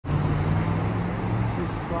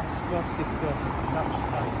classic Dutch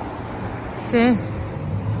style. Sì.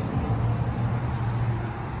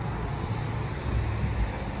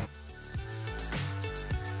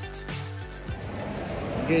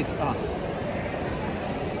 Gate A.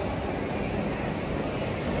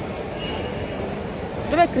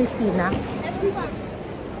 Dov'è Cristina? È qua.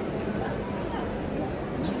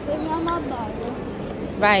 Ci fermiamo a base.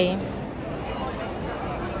 Vai.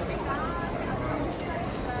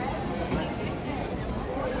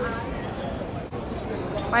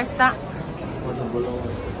 Questa.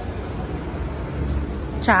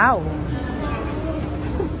 Ciao.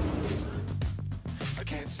 I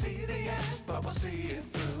can't see the end, but we'll see it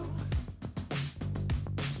through.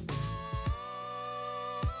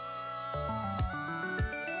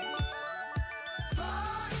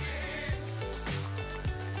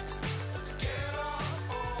 Get on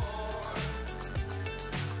board.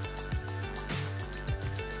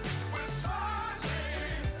 We're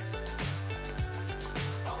smiling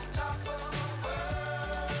on top of the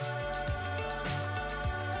world.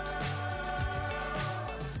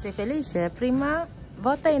 Sei felice? Prima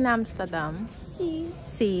volta in Amsterdam? Sì.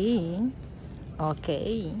 Sì.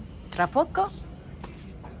 Ok. Tra poco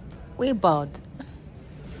we board.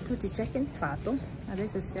 Tutti check-in fatto.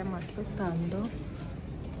 Adesso stiamo aspettando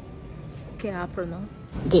che aprono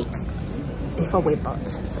gates before we board.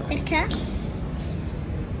 So. Perché?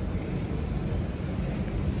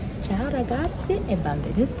 Ciao ragazzi e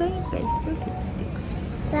benvenuti in questo video.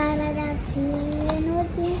 Ciao ragazzi,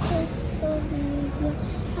 benvenuti in questo video.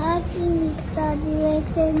 Oggi mi sto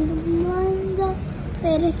divertendo un mondo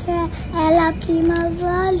perché è la prima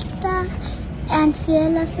volta, anzi è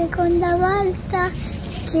la seconda volta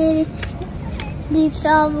che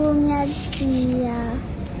ritrovo mia zia.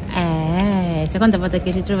 Seconda volta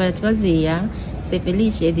che si trova la tua zia? Sei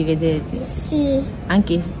felice di vederti? Sì,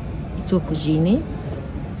 Anche i tuoi cugini?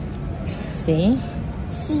 Sì?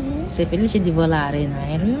 sì, Sei felice di volare in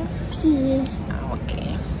aereo? sì. Ah, ok.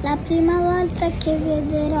 La prima volta che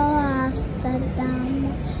vedrò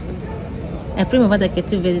Amsterdam. È la prima volta che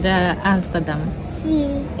tu vedrai Amsterdam? Sì,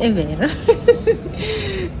 È vero.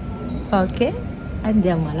 Ok,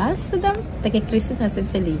 andiamo all'Amsterdam perché Cristina sei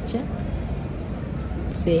felice?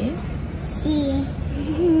 Sì? sì.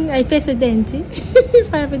 Hai preso i denti?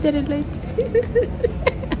 Fai vedere i denti.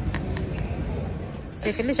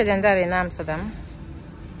 Sei felice di andare in Amsterdam?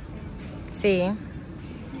 Sì?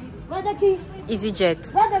 Guarda qui,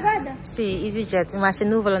 EasyJet. guarda. Sì, EasyJet, ma c'è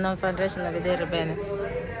nuvolo, non riescono a vedere bene.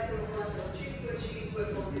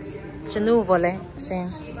 C'è nuvole, sì.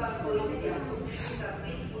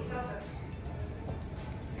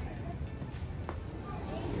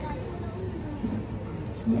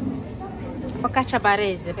 Focaccia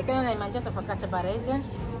barese, perché non hai mangiato focaccia barese?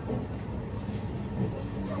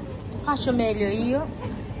 Faccio meglio io.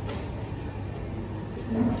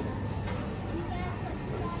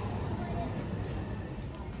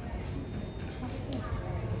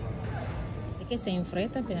 Perché sei in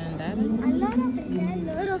fretta per andare? Allora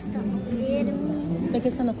perché loro stanno fermi?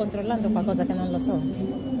 Perché stanno controllando qualcosa che non lo so.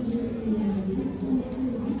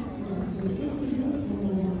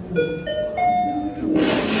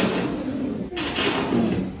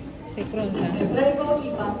 Sei pronta? Prego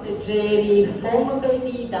i passeggeri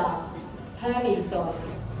fermi da Hamilton.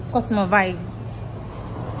 Cosmo, vai.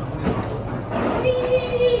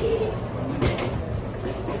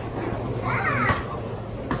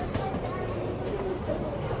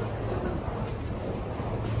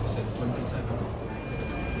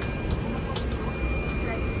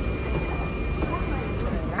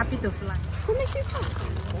 Happy to fly. Come si fa?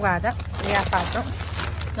 Guarda, li ha fatto.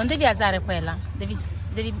 Non devi alzare quella, devi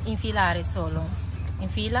infilare solo.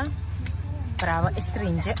 Infila, brava, e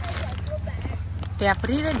stringe. Per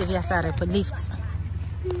aprire devi alzare quel lift.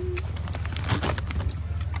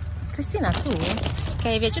 Cristina, tu che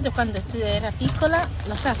hai viaggiato quando tu eri piccola,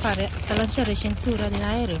 lo sai fare per lanciare cintura in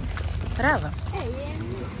aereo? Brava.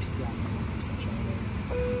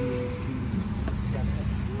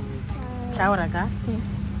 Ciao ragazzi.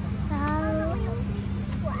 Ciao.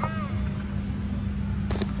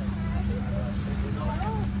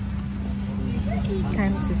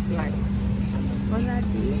 Time to fly. Cosa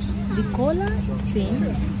di cola? Sì.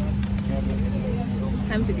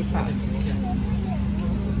 Time to depart.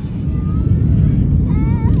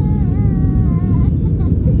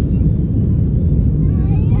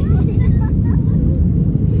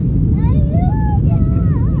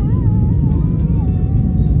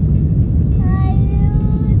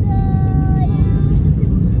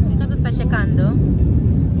 Cosa stai cercando?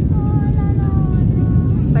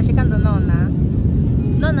 Stai cercando nonna?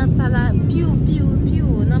 Nonna sta là più,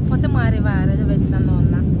 non possiamo arrivare dove sta nonna.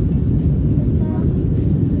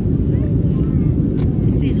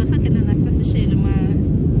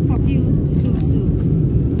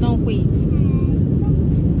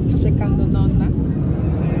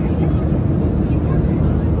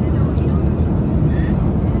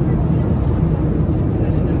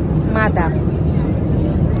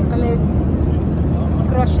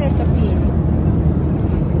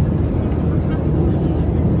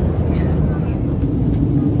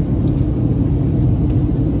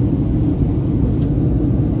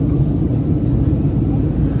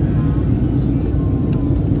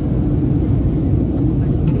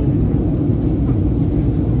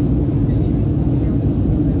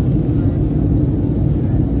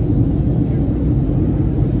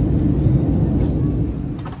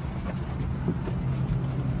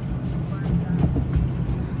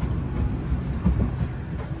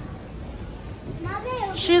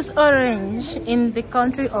 orange in the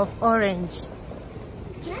country of orange.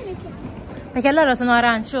 Perché loro sono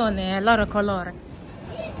arancioni, è il loro colore.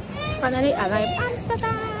 Finally arrived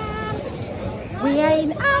Amsterdam. We are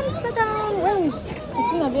in Amsterdam.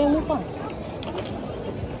 Cristina, vieni qua.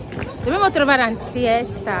 Dobbiamo trovare una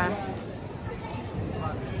siesta.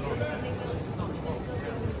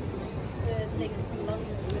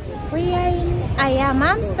 I am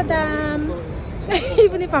Amsterdam.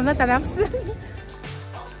 Even if I'm not in Amsterdam.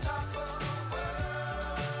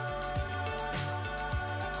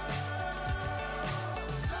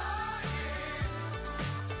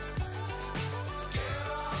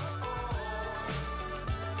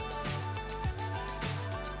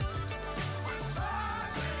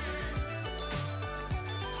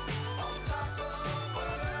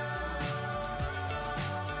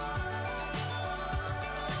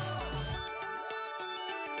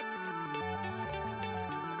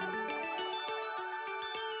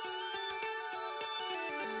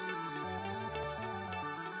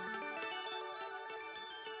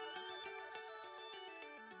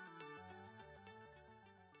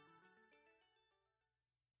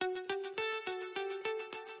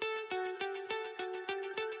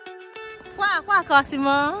 Qua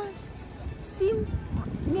Cosimo. Sì,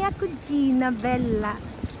 mia cugina bella.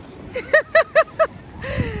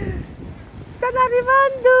 Stanno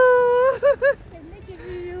arrivando.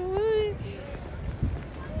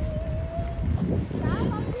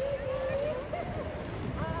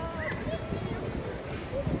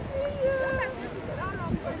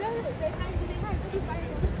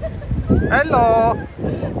 Hello.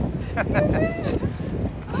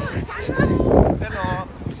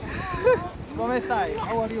 Hello. Come stai?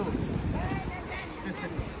 How are you?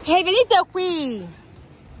 Hey, venite qui.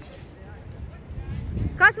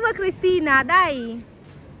 Cosimo e Cristina, dai.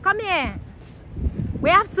 Come here.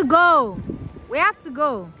 We have to go. We have to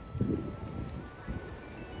go.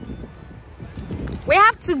 We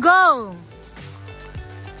have to go.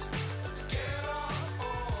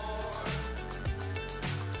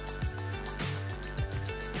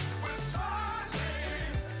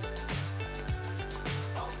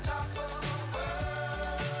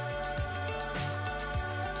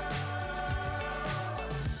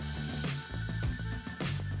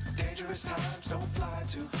 Times don't fly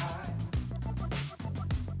too high.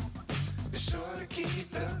 Be sure to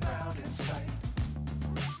keep the ground in sight.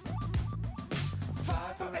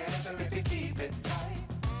 Fly forever if you keep it tight.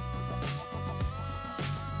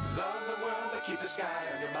 Love the world but keep the sky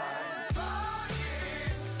on your mind.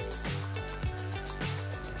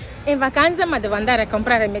 In vacanza, ma devo andare a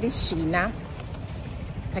comprare medicina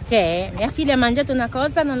perché mia figlia ha mangiato una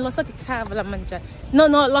cosa, non lo so che cavolo ha mangiato. No,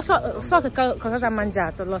 lo so che cosa ha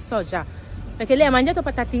mangiato, lo so già. Perché lei ha mangiato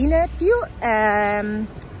patatine più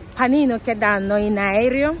panino che danno in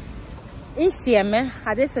aereo insieme.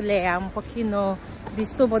 Adesso lei ha un pochino di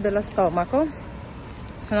disturbo dello stomaco.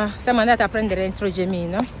 Siamo andati a prendere il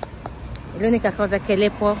trogemino. È l'unica cosa che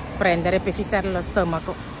lei può prendere per fissare lo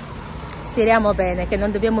stomaco. Speriamo bene che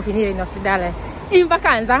non dobbiamo finire in ospedale in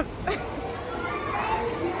vacanza.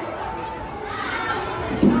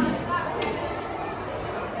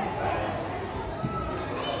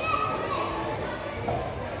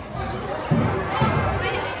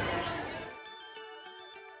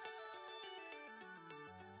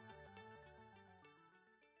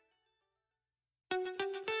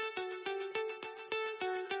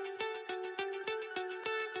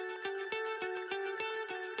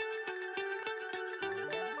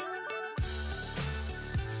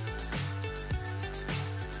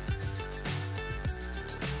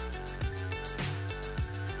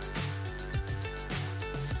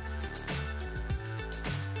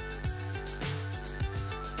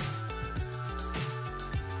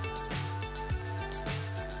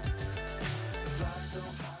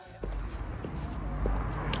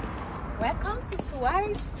 Welcome to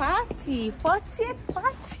Suarez party, 40th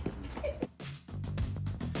party.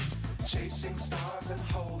 Chasing stars and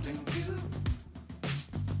holding you.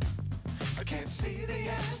 I can't see the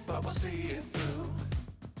end, but we'll see it through.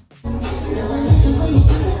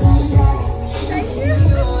 Thank you.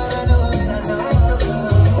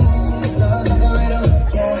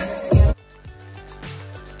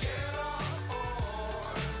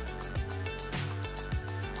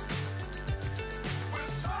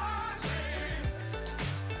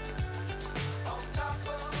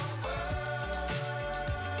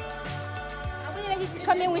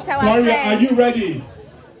 Coming with our Sorry, friends. are you ready?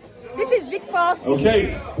 This is Big Fox.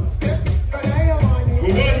 Okay.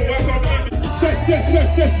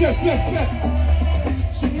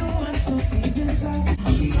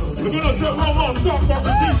 We're gonna take one more stop from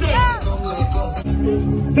the DJ.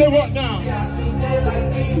 Say what now?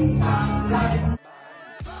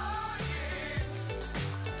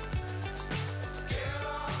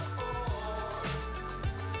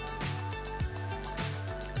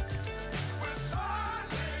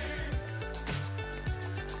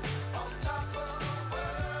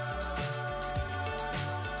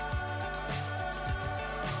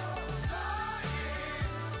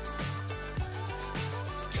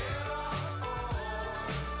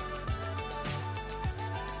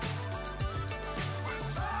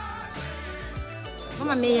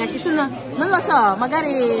 Mamma mia, ci sono, non lo so,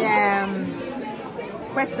 magari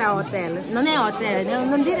questo è hotel, non è hotel,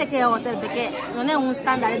 non dire che è hotel perché non è un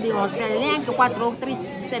standard di hotel, neanche 4 o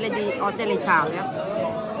 3 stelle di hotel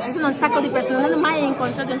Italia. Ci sono un sacco di persone, non ho mai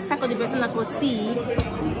incontrato un sacco di persone così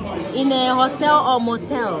in hotel o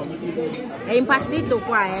motel. È impazzito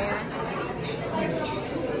qua,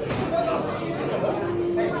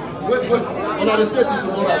 Wait, and I respect you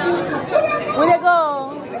tomorrow. Will they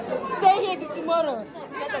go? Stay here till tomorrow.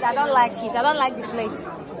 It's better. I don't like it. I don't like the place.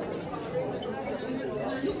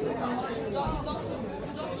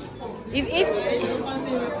 If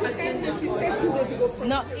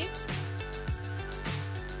no.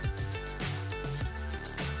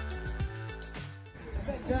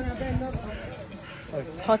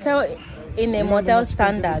 Hotel in a motel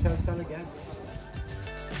standard.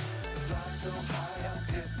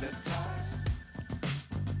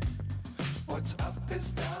 What's up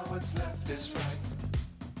is down, what's left is right.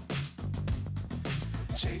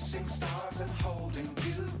 Chasing stars and holding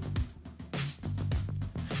you.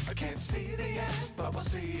 I can't see the end, but we'll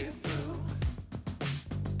see it through.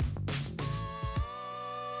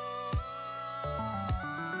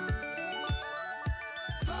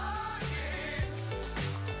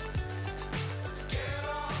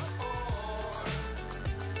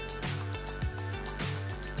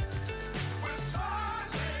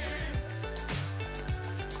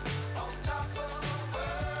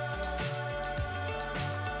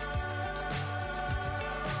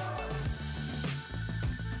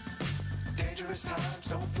 Dangerous times,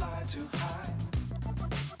 don't fly too high.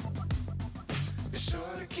 Be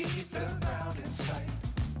sure to keep the ground in sight.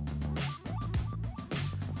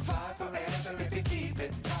 Fly forever if you keep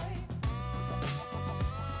it tight.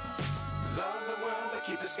 Love the world, but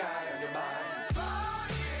keep the sky on your mind.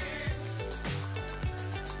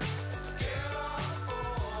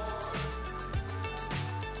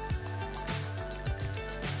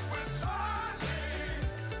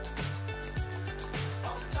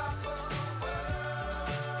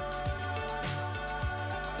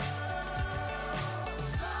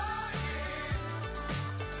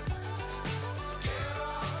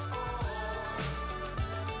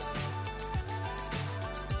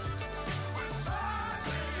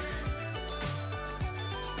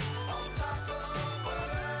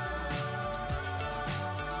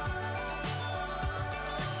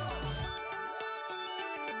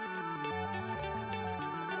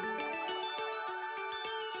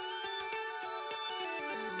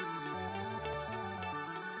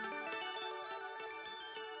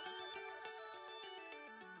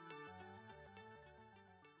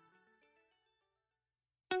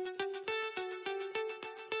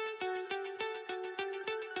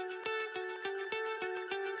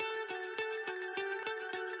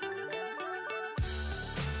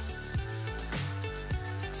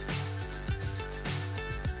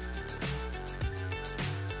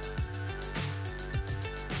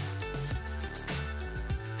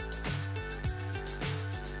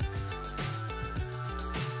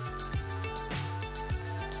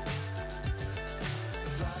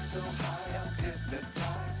 So high, I'm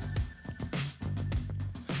hypnotized.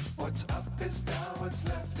 What's up is down, what's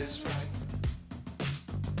left is right.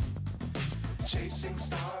 Chasing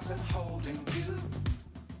stars and holding you.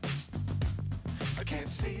 I can't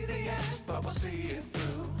see the end, but we'll see it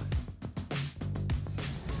through.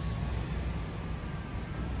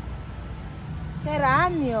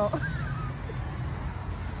 Geranio.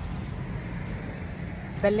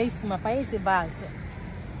 Bellissima, Paesi Bassi.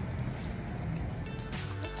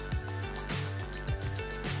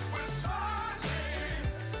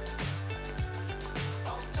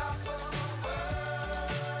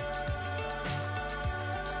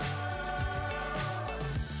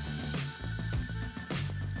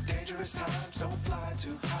 Dangerous times, don't fly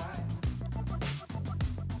too high.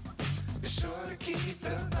 Be sure to keep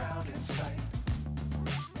the ground in sight.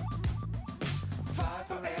 Fly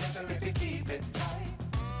forever if you keep it tight.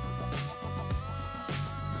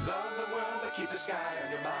 Love the world, but keep the sky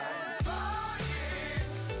on your mind.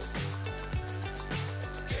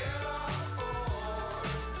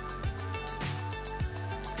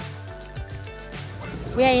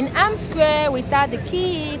 We are in Am Square without the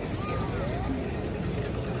kids.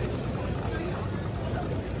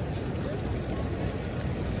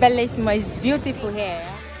 Bellissima is beautiful here.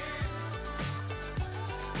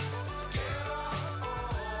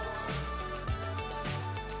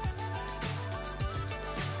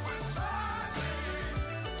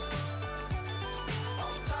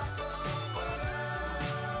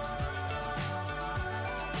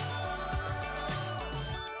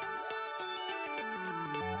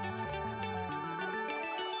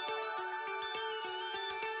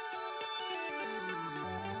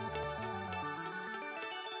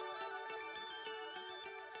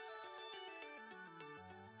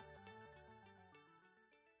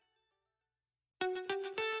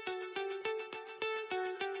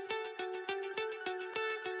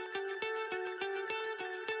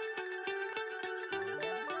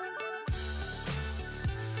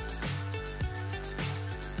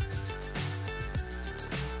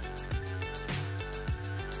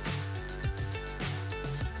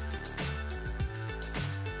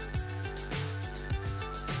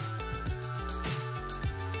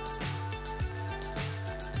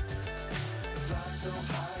 So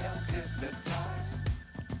high, I'm hypnotized.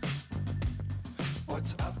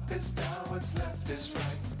 What's up is down, what's left is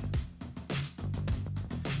right.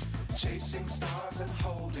 Chasing stars and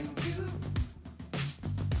holding you.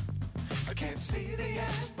 I can't see the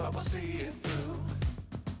end, but we'll see it through.